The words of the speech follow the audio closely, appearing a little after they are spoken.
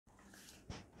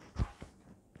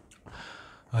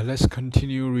Let's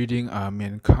continue reading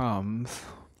Mein Kampf.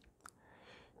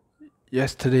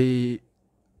 Yesterday,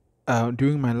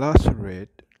 during my last read,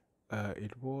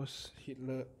 it was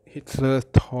Hitler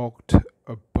talked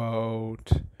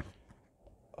about.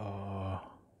 Uh,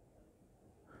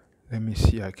 Let me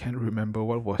see. I can't remember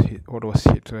what was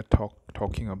Hitler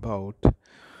talking about.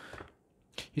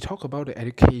 He talked about the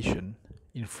education.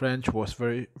 In French was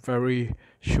very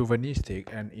chauvinistic,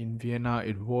 and in Vienna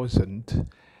it wasn't.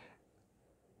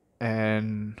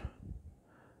 And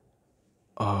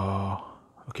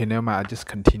okay, never mind. I just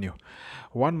continue.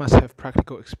 One must have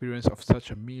practical experience of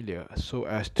such a milieu so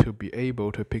as to be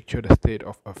able to picture the state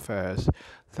of affairs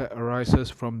that arises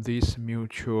from these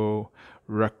mutual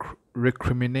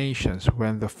recriminations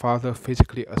when the father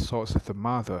physically assaults the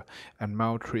mother and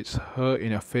maltreats her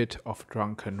in a fit of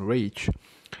drunken rage.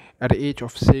 At the age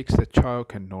of 6, the child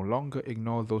can no longer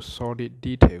ignore those sordid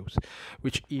details,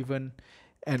 which even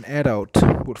an adult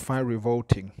would find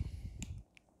revolting.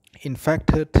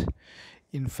 Infected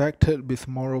with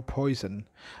moral poison,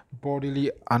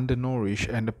 bodily undernourished,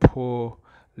 and the poor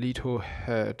little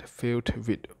head filled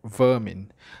with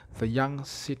vermin, the young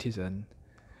citizen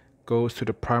goes to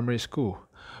the primary school.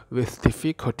 With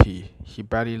difficulty, he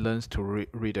barely learns to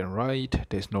read and write.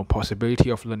 There is no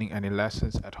possibility of learning any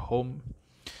lessons at home.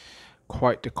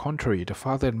 Quite the contrary, the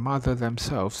father and mother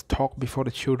themselves talk before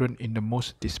the children in the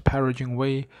most disparaging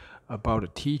way about the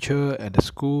teacher and the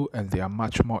school, and they are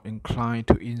much more inclined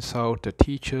to insult the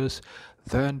teachers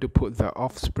than to put their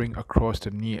offspring across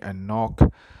the knee and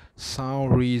knock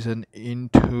sound reason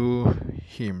into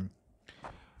him.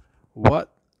 What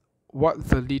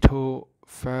the little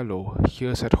fellow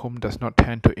hears at home does not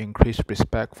tend to increase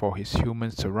respect for his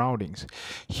human surroundings.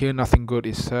 Here nothing good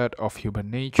is said of human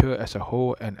nature as a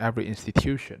whole and every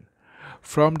institution,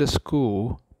 from the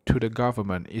school to the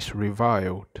government, is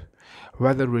reviled.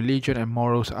 Whether religion and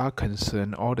morals are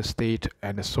concerned, or the state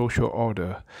and the social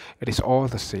order, it is all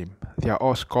the same. They are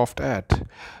all scoffed at.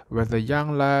 When the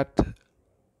young lad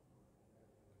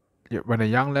when a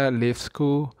young lad leaves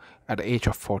school at the age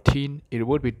of 14, it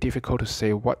would be difficult to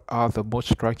say what are the most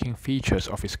striking features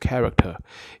of his character.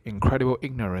 Incredible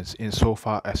ignorance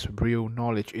insofar as real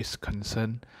knowledge is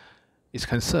concerned,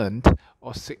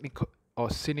 or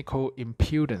cynical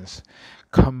impudence,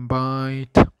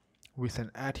 combined with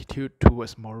an attitude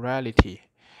towards morality,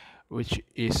 which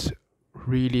is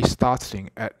really startling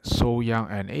at so young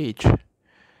an age.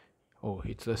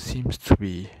 Hitler seemed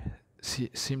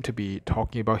to be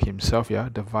talking about himself, yeah,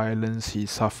 the violence he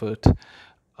suffered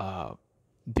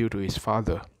due to his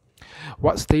father.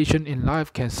 What station in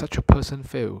life can such a person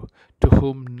fill, to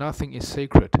whom nothing is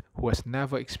sacred, who has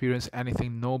never experienced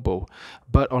anything noble,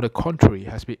 but on the contrary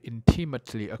has been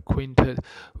intimately acquainted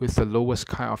with the lowest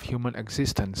kind of human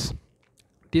existence?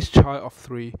 This child of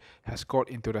 3 has got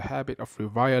into the habit of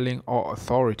reviling all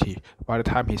authority by the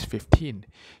time he is 15.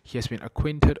 He has been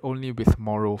acquainted only with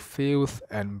moral filth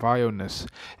and vileness,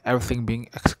 everything being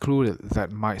excluded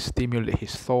that might stimulate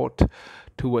his thought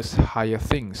towards higher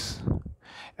things.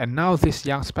 And now this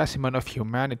young specimen of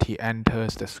humanity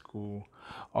enters the school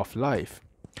of life.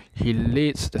 He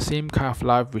leads the same kind of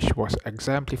life which was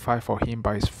exemplified for him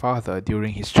by his father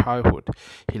during his childhood.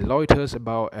 He loiters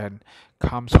about and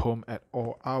comes home at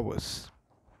all hours.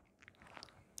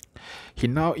 He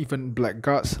now even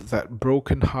blackguards that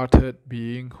broken-hearted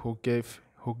being who gave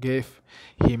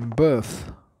him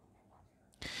birth.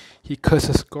 He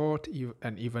curses God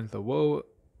and even the world,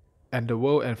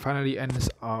 and finally ends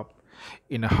up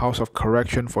in a house of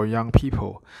correction for young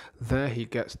people. There he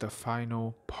gets the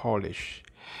final polish,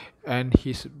 and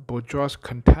his bourgeois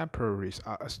contemporaries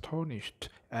are astonished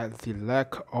at the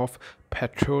lack of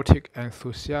patriotic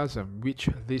enthusiasm which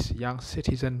this young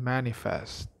citizen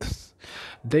manifests.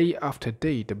 Day after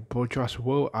day, the bourgeois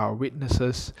world are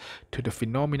witnesses to the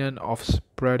phenomenon of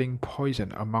spreading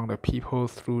poison among the people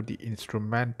through the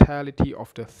instrumentality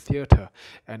of the theatre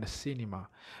and the cinema,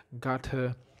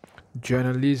 gutter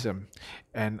journalism,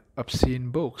 and obscene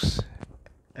books.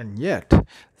 And yet,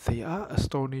 they are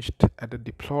astonished at the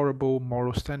deplorable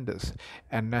moral standards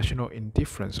and national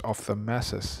indifference of the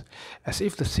masses, as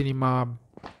if the cinema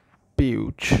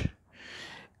bilge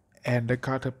and the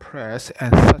gutter press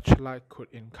and such like could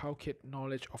inculcate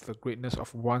knowledge of the greatness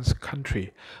of one's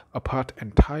country, apart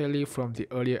entirely from the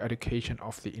earlier education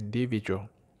of the individual.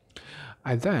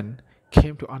 I then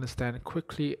came to understand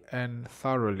quickly and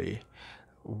thoroughly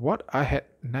what I had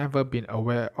never been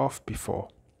aware of before.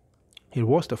 It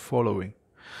was the following.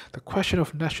 The question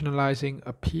of nationalizing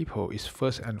a people is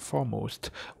first and foremost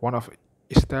one of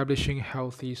establishing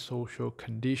healthy social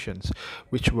conditions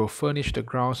which will furnish the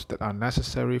grounds that are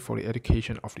necessary for the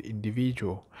education of the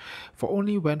individual. For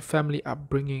only when family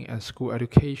upbringing and school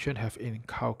education have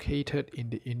inculcated in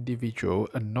the individual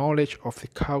a knowledge of the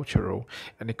cultural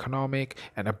and economic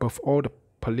and above all the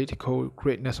political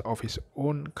greatness of his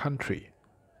own country,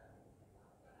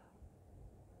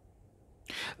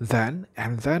 then,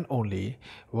 and then only,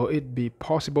 will it be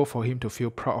possible for him to feel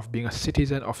proud of being a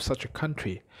citizen of such a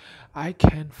country. I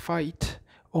can fight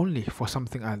only for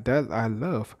something that I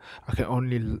love. I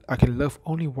can love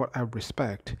only what I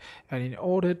respect, and in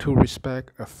order to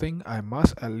respect a thing, I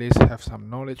must at least have some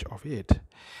knowledge of it.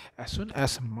 As soon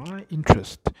as my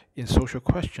interest in social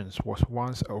questions was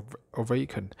once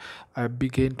awakened, I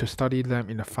began to study them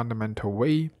in a fundamental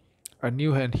way. A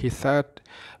new and hitherto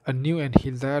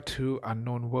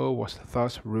unknown world was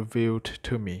thus revealed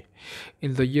to me.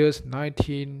 In the years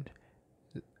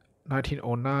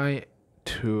 1909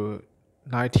 to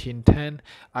 1910,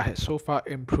 I had so far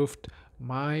improved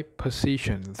my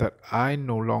position that I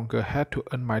no longer had to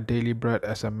earn my daily bread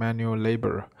as a manual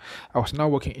laborer. I was now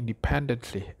working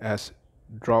independently as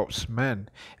draughtsman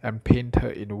and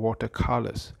painter in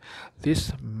watercolors.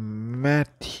 This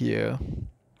métier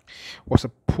was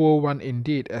a poor one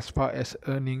indeed as far as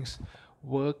earnings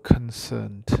were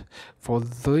concerned, for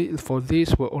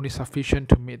these were only sufficient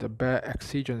to meet the bare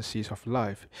exigencies of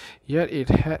life. Yet it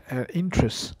had an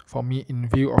interest for me in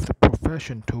view of the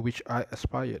profession to which I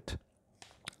aspired.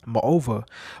 Moreover,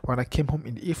 when I came home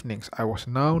in the evenings, I was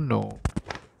now no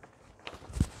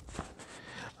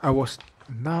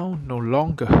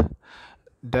longer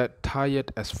that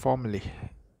tired as formerly,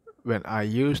 when I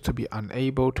used to be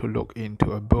unable to look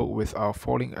into a book without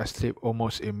falling asleep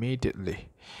almost immediately.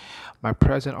 My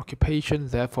present occupation,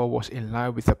 therefore, was in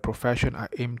line with the profession I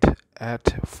aimed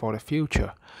at for the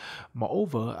future.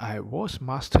 Moreover, I was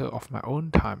master of my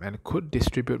own time and could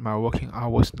distribute my working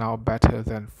hours now better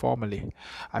than formerly.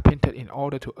 I painted in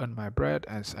order to earn my bread,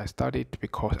 and I studied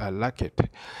because I liked it.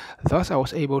 Thus I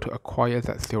was able to acquire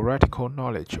that theoretical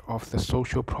knowledge of the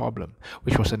social problem,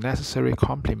 which was a necessary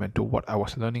complement to what I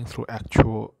was learning through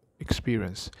actual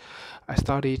experience. I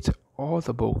studied all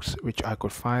the books which I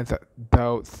could find that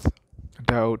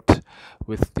dealt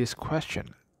with this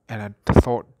question, and I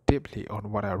thought deeply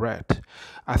on what I read.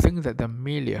 I think that the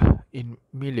milieu in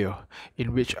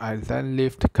which I then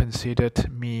lived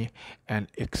considered me an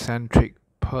eccentric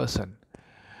person.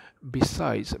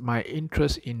 Besides my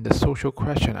interest in the social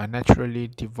question, I naturally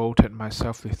devoted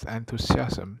myself with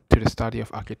enthusiasm to the study of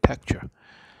architecture.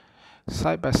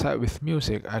 Side by side with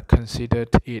music, I considered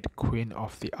it queen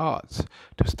of the arts.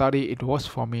 To study it was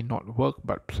for me not work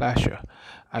but pleasure.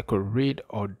 I could read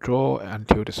or draw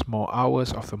until the small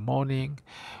hours of the morning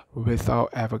without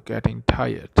ever getting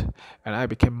tired, and I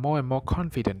became more and more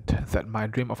confident that my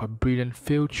dream of a brilliant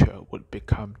future would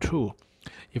become true,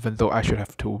 even though I should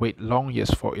have to wait long years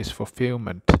for its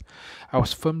fulfillment. I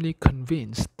was firmly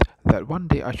convinced that one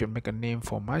day I should make a name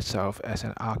for myself as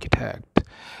an architect.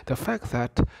 The fact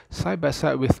that, side by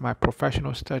side with my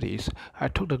professional studies, I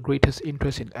took the greatest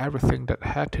interest in everything that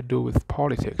had to do with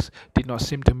politics did not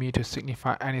seem to me to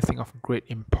signify anything of great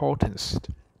importance.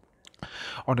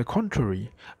 On the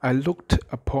contrary, I looked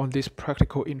upon this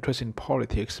practical interest in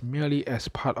politics merely as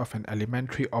part of an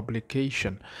elementary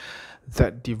obligation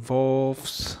that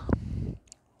devolves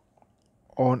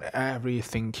on every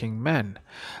thinking man.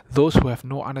 Those who have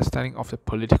no understanding of the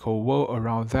political world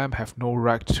around them have no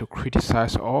right to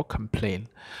criticize or complain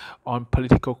on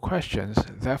political questions.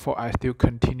 Therefore, I still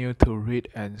continue to read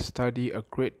and study a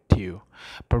great deal.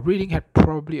 But reading had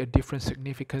probably a different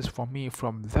significance for me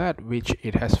from that which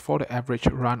it has for the average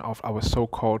run of our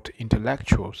so-called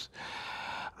intellectuals.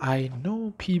 I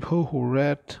know people who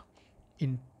read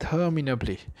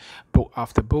interminably, book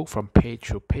after book from page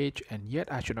to page, and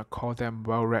yet I should not call them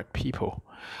well-read people.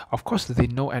 Of course, they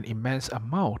know an immense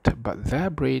amount, but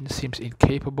their brain seems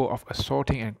incapable of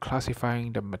assorting and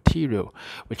classifying the material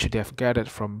which they have gathered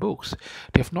from books.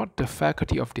 They have not the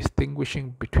faculty of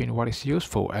distinguishing between what is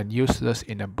useful and useless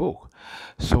in a book,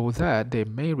 so that they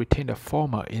may retain the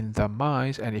former in their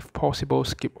minds and, if possible,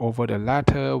 skip over the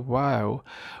latter while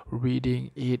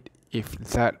reading it, if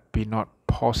that be not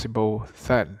possible.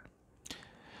 Then,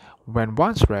 when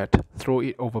once read, throw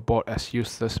it overboard as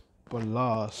useless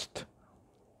ballast.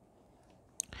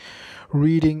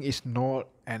 Reading is not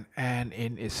an end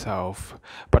in itself,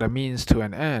 but a means to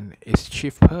an end. Its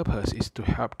chief purpose is to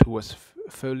help towards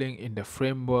filling in the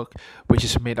framework which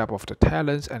is made up of the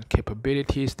talents and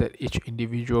capabilities that each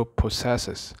individual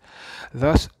possesses.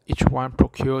 Thus, each one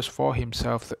procures for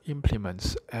himself the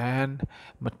implements and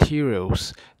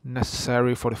materials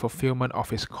necessary for the fulfillment of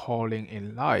his calling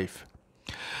in life.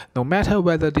 No matter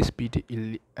whether this be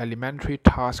the elementary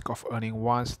task of earning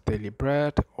one's daily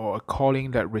bread or a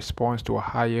calling that responds to a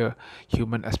higher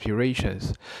human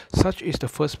aspirations, such is the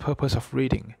first purpose of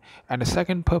reading, and the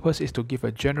second purpose is to give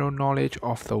a general knowledge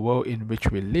of the world in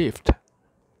which we lived.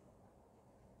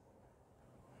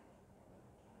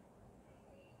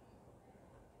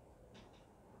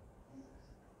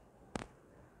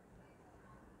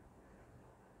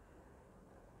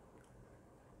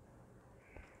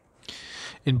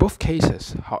 In both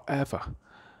cases, however,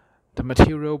 the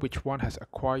material which one has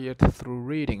acquired through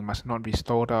reading must not be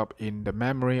stored up in the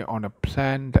memory on a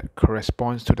plan that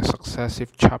corresponds to the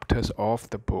successive chapters of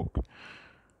the book.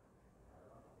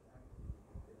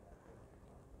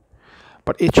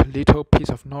 But each little piece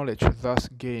of knowledge thus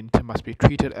gained must be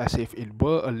treated as if it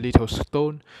were a little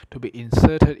stone to be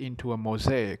inserted into a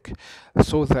mosaic,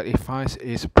 so that it finds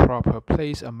its proper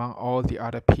place among all the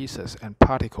other pieces and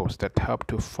particles that help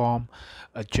to form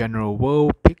a general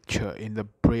world picture in the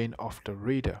brain of the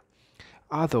reader.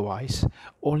 Otherwise,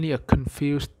 only a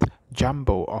confused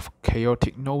jumble of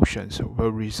chaotic notions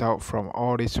will result from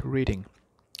all this reading.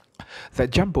 That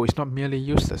jumble is not merely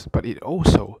useless, but it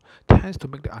also tends to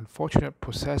make the unfortunate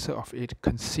possessor of it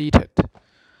conceited.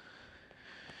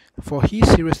 For he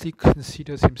seriously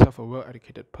considers himself a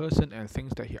well-educated person and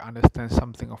thinks that he understands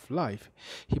something of life.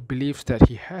 He believes that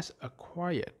he has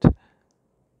acquired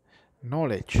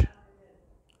knowledge.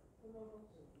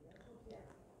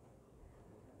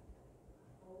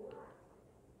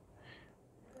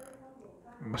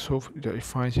 So that it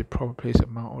finds its proper place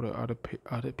among all the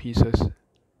other pieces.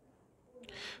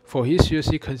 For he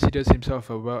seriously considers himself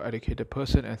a well-educated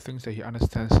person and thinks that he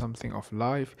understands something of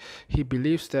life. He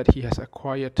believes that he has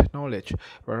acquired knowledge,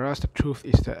 whereas the truth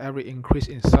is that every increase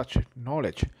in such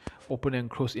knowledge, open and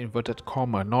close inverted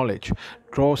comma knowledge,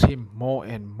 draws him more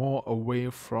and more away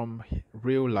from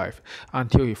real life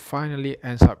until he finally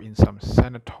ends up in some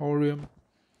sanatorium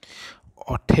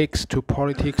or takes to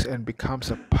politics and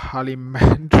becomes a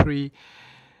parliamentary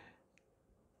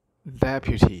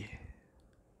deputy.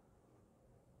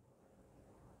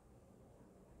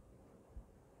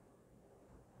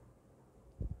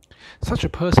 Such a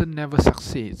person never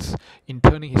succeeds in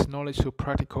turning his knowledge to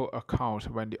practical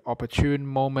account when the opportune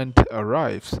moment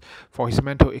arrives, for his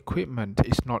mental equipment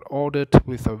is not ordered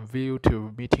with a view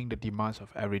to meeting the demands of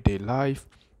everyday life.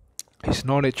 His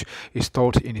knowledge is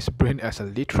stored in his brain as a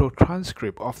literal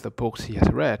transcript of the books he has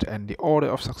read and the order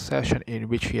of succession in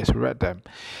which he has read them.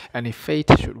 And if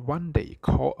fate should one day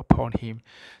call upon him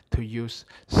to use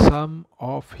some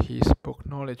of his book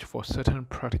knowledge for certain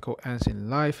practical ends in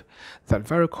life, that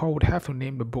very call would have to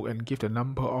name the book and give the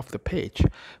number of the page,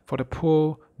 for the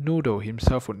poor noodle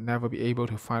himself would never be able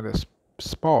to find the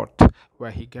spot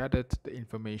where he gathered the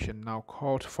information now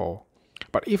called for.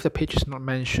 But if the page is not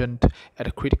mentioned at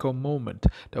a critical moment,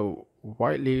 the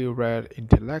widely read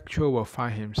intellectual will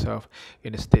find himself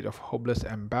in a state of hopeless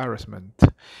embarrassment.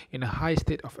 In a high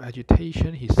state of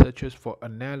agitation, he searches for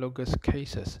analogous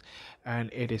cases,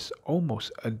 and it is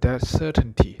almost a dead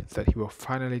certainty that he will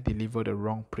finally deliver the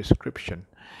wrong prescription.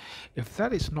 If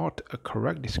that is not a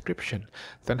correct description,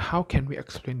 then how can we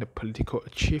explain the political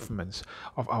achievements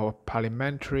of our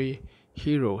parliamentary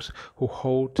heroes who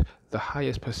hold the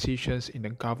highest positions in the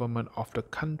government of the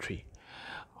country?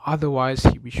 Otherwise,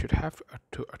 we should have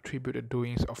to attribute the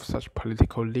doings of such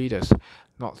political leaders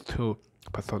not to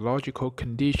pathological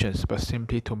conditions, but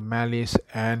simply to malice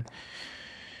and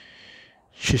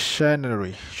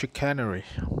chicanery.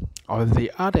 On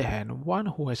the other hand, one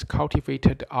who has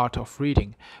cultivated the art of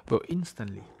reading will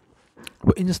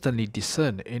instantly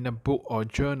discern in a book or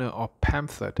journal or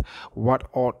pamphlet what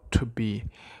ought to be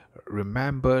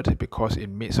remembered because it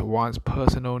meets one's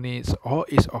personal needs or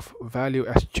is of value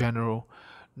as general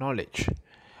knowledge.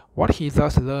 What he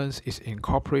thus learns is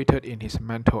incorporated in his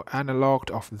mental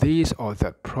analog of this or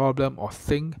that problem or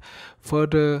thing,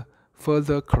 further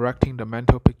correcting the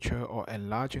mental picture or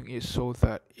enlarging it so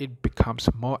that it becomes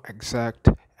more exact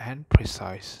and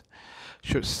precise.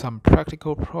 Should some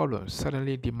practical problem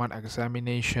suddenly demand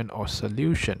examination or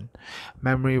solution,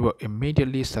 memory will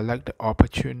immediately select the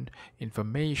opportune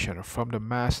information from the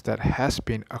mass that has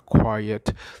been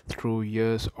acquired through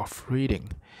years of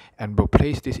reading, and will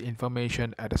place this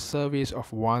information at the service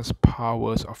of one's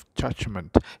powers of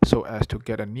judgment so as to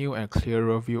get a new and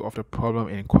clearer view of the problem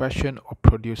in question or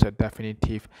produce a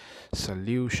definitive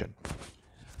solution.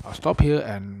 I'll stop here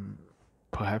and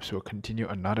Perhaps we'll continue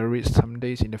another read some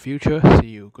days in the future. See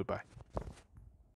you. Goodbye.